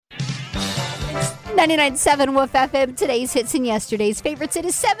99.7 Wolf FM, today's hits and yesterday's favorites. It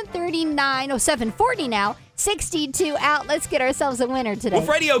is 7:40 now. 62 out. Let's get ourselves a winner today. Wolf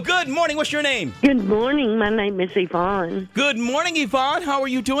Radio, good morning. What's your name? Good morning. My name is Yvonne. Good morning, Yvonne. How are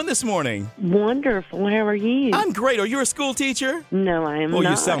you doing this morning? Wonderful. How are you? I'm great. Are you a school teacher? No, I am not. not.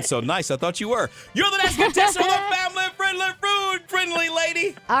 You sound so nice. I thought you were. You're the next contestant on the family-friendly, food-friendly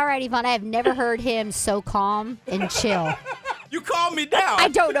lady. All right, Yvonne. I have never heard him so calm and chill. You calmed me down. I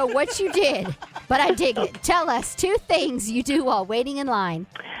don't know what you did, but I dig it. Tell us 2 things you do while waiting in line.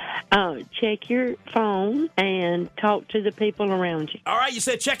 Check your phone and talk to the people around you. All right, you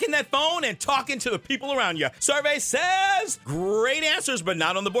said checking that phone and talking to the people around you. Survey says great answers, but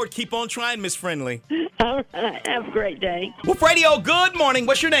not on the board. Keep on trying, Miss Friendly. All right. Have a great day. Wolf Radio, good morning.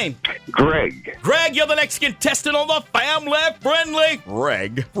 What's your name? Greg. Greg, you're the next contestant on the family-friendly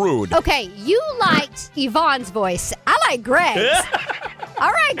Greg Rude. Okay, you liked Yvonne's voice. I like Greg's.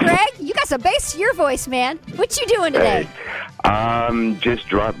 All right, Greg, you got some bass to your voice, man. What you doing today? Just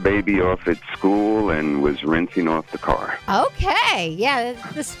dropped baby off at school and was rinsing off the car. Okay, yeah,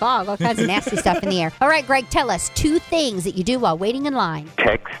 this fog, all kinds of nasty stuff in the air. All right, Greg, tell us 2 things that you do while waiting in line.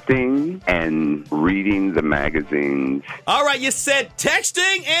 Texting and reading the magazines. All right, you said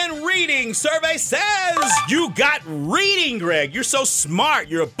texting and reading. Survey says you got reading, Greg. You're so smart.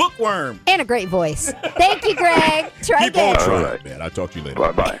 You're a bookworm. And a great voice. Thank you, Greg. Try Keep on again. trying, right. man. I'll talk to you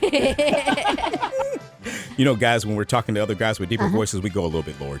later. Bye-bye. You know, guys, when we're talking to other guys with deeper voices, we go a little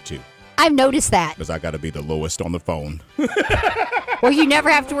bit lower, too. I've noticed that. Because I got to be the lowest on the phone. Well, you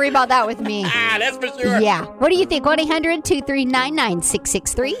never have to worry about that with me. That's for sure. Yeah. What do you think?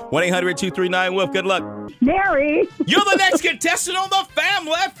 1-800-239-9663. 1-800-239-WOLF. Good luck. Mary. You're the next contestant on the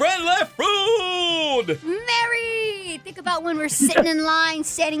family-friendly food. Mary! Think about when we're sitting in line,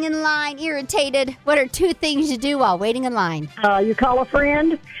 standing in line, irritated. What are 2 things you do while waiting in line? You call a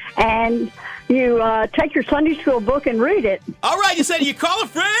friend and you take your Sunday school book and read it. All right, you said you call a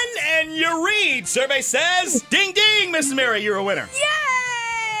friend and you read. Survey says, ding, ding, Mrs. Mary, you're a winner. Yay!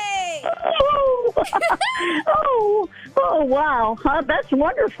 Oh, wow. That's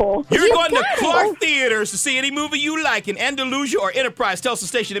wonderful. You're You going to got it. Clark Theaters to see any movie you like in Andalusia or Enterprise. Tell us the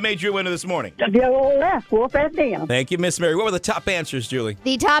station that made you a winner this morning. Go left, Wolf FM. Thank you, Miss Mary. What were the top answers, Julie?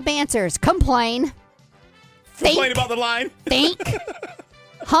 The top answers: complain, Complain about the line. think,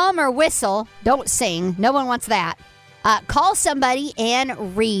 hum or whistle. Don't sing. No one wants that. Call somebody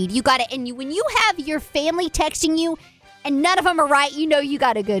and read. You got it. And when you have your family texting you and none of them are right, you know you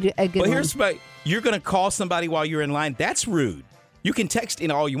got a good Well, one. here's you're going to call somebody while you're in line. That's rude. You can text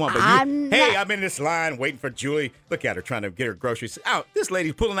in all you want, but I'm in this line waiting for Julie. Look at her trying to get her groceries out. This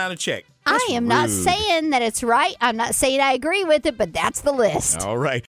lady's pulling out a check. That's I am rude. not saying that it's right. I'm not saying I agree with it, but that's the list. All right.